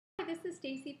This is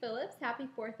Stacy Phillips. Happy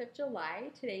 4th of July.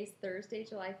 Today's Thursday,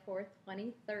 July 4th,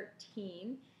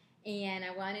 2013. And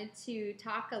I wanted to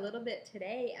talk a little bit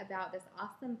today about this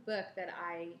awesome book that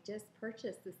I just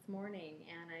purchased this morning.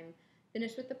 And I'm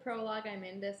finished with the prologue. I'm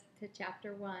in this to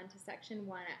chapter 1, to section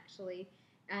 1 actually.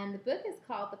 And the book is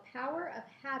called The Power of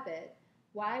Habit,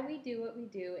 Why We Do What We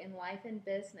Do in Life and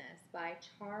Business by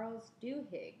Charles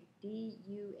Duhigg,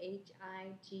 D-U-H-I-G-G.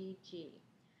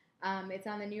 It's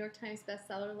on the New York Times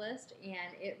bestseller list,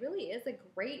 and it really is a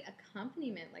great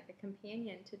accompaniment, like a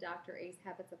companion to Dr. A's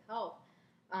Habits of Health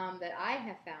that I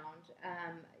have found.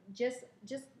 Just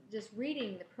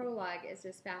reading the prologue is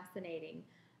just fascinating.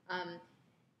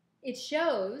 It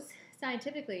shows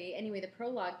scientifically, anyway, the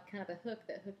prologue, kind of the hook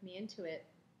that hooked me into it,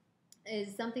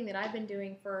 is something that I've been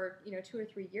doing for 2 or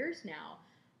 3 years now.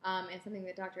 And something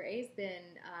that Dr. A's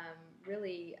been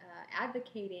really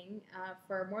advocating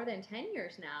for more than 10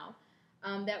 years now,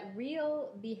 that real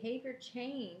behavior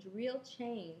change, real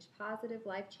change, positive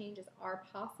life changes are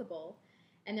possible,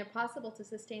 and they're possible to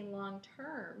sustain long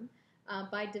term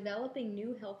by developing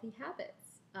new healthy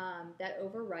habits that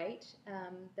overwrite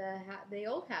the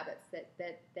old habits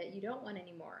that you don't want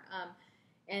anymore.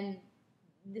 And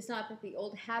it's not that the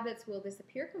old habits will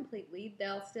disappear completely,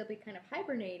 they'll still be kind of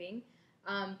hibernating.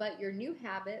 But your new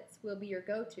habits will be your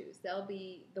go-tos. They'll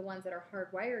be the ones that are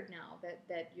hardwired now,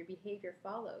 that your behavior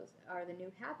follows, are the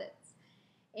new habits.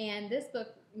 And this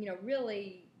book,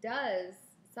 really does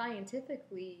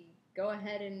scientifically go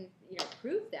ahead and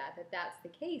prove that that's the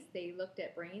case. They looked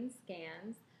at brain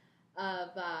scans of,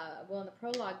 in the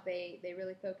prologue, they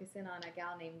really focus in on a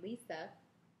gal named Lisa,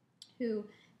 who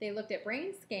they looked at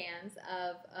brain scans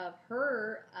of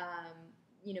her,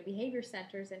 behavior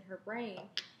centers in her brain.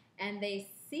 And they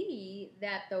see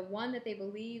that the one that they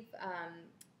believe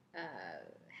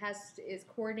is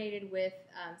coordinated with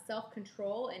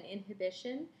self-control and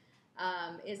inhibition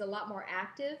is a lot more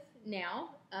active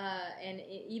now.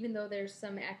 Even though there's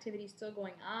some activity still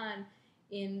going on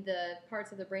in the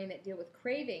parts of the brain that deal with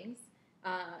cravings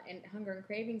and hunger and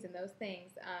cravings and those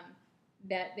things,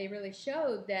 that they really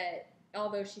showed that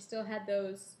although she still had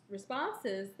those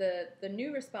responses, the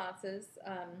new responses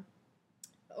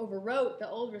overwrote the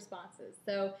old responses.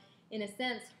 So in a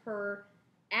sense, her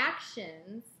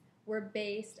actions were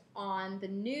based on the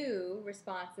new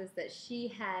responses that she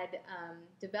had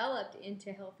developed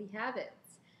into healthy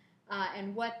habits.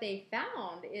 And what they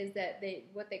found is that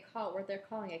what they're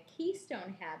calling a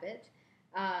keystone habit.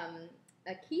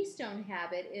 A keystone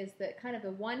habit is the kind of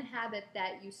the one habit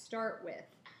that you start with,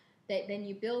 that then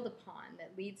you build upon,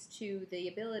 that leads to the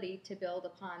ability to build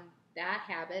upon that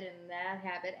habit and that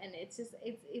habit, and it's just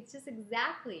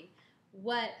exactly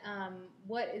what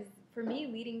is for me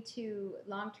leading to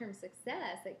long-term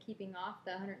success at keeping off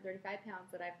the 135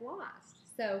 pounds that I've lost.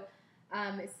 So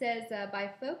it says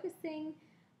by focusing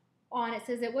on, it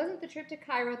says it wasn't the trip to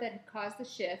Cairo that had caused the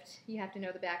shift. You have to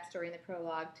know the backstory in the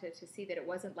prologue to see that it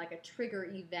wasn't like a trigger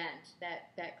event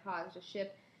that caused a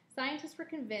shift. Scientists were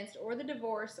convinced, or the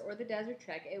divorce, or the desert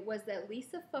trek, it was that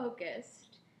Lisa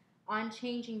focused on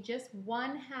changing just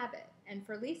one habit. And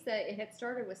for Lisa, it had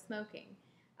started with smoking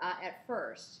at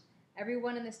first.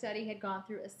 Everyone in the study had gone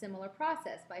through a similar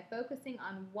process. By focusing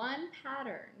on one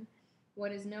pattern,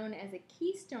 what is known as a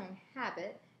keystone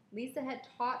habit, Lisa had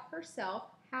taught herself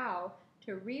how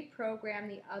to reprogram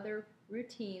the other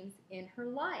routines in her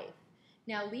life.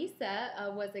 Now, Lisa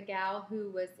was a gal who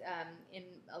was in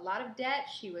a lot of debt.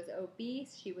 She was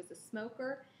obese. She was a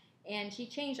smoker. And she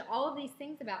changed all of these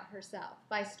things about herself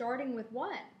by starting with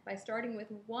one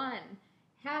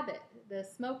habit, the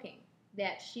smoking,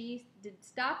 that she did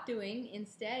stop doing.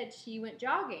 Instead, she went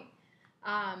jogging.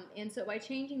 And so by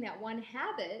changing that one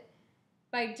habit,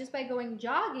 by going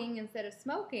jogging instead of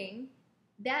smoking,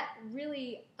 that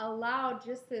really allowed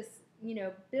just this,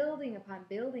 building upon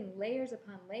building, layers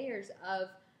upon layers of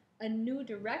a new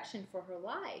direction for her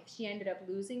life. She ended up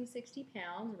losing 60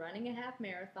 pounds, running a half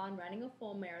marathon, running a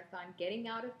full marathon, getting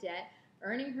out of debt,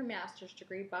 earning her master's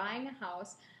degree, buying a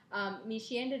house.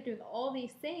 She ended up doing all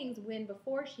these things when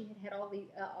before she had all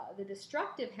the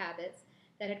destructive habits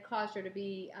that had caused her to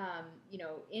be,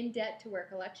 in debt to where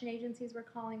collection agencies were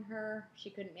calling her. She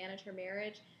couldn't manage her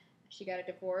marriage. She got a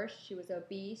divorce. She was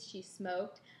obese. She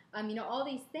smoked. All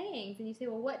these things. And you say,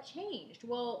 well, what changed?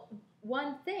 Well,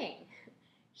 one thing.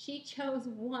 She chose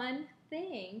one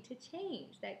thing to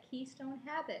change, that keystone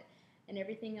habit, and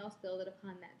everything else built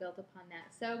upon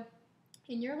that. So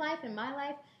in your life, in my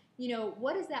life,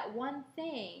 what is that one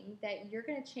thing that you're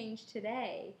going to change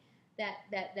today,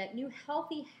 that new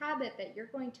healthy habit that you're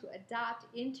going to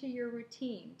adopt into your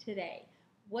routine today?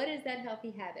 What is that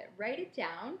healthy habit? Write it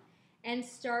down and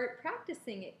start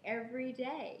practicing it every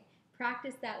day.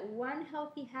 Practice that one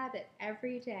healthy habit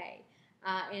every day,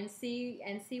 and see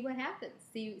what happens.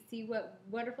 See what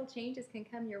wonderful changes can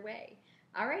come your way.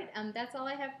 All right, that's all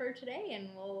I have for today, and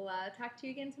we'll talk to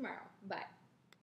you again tomorrow. Bye.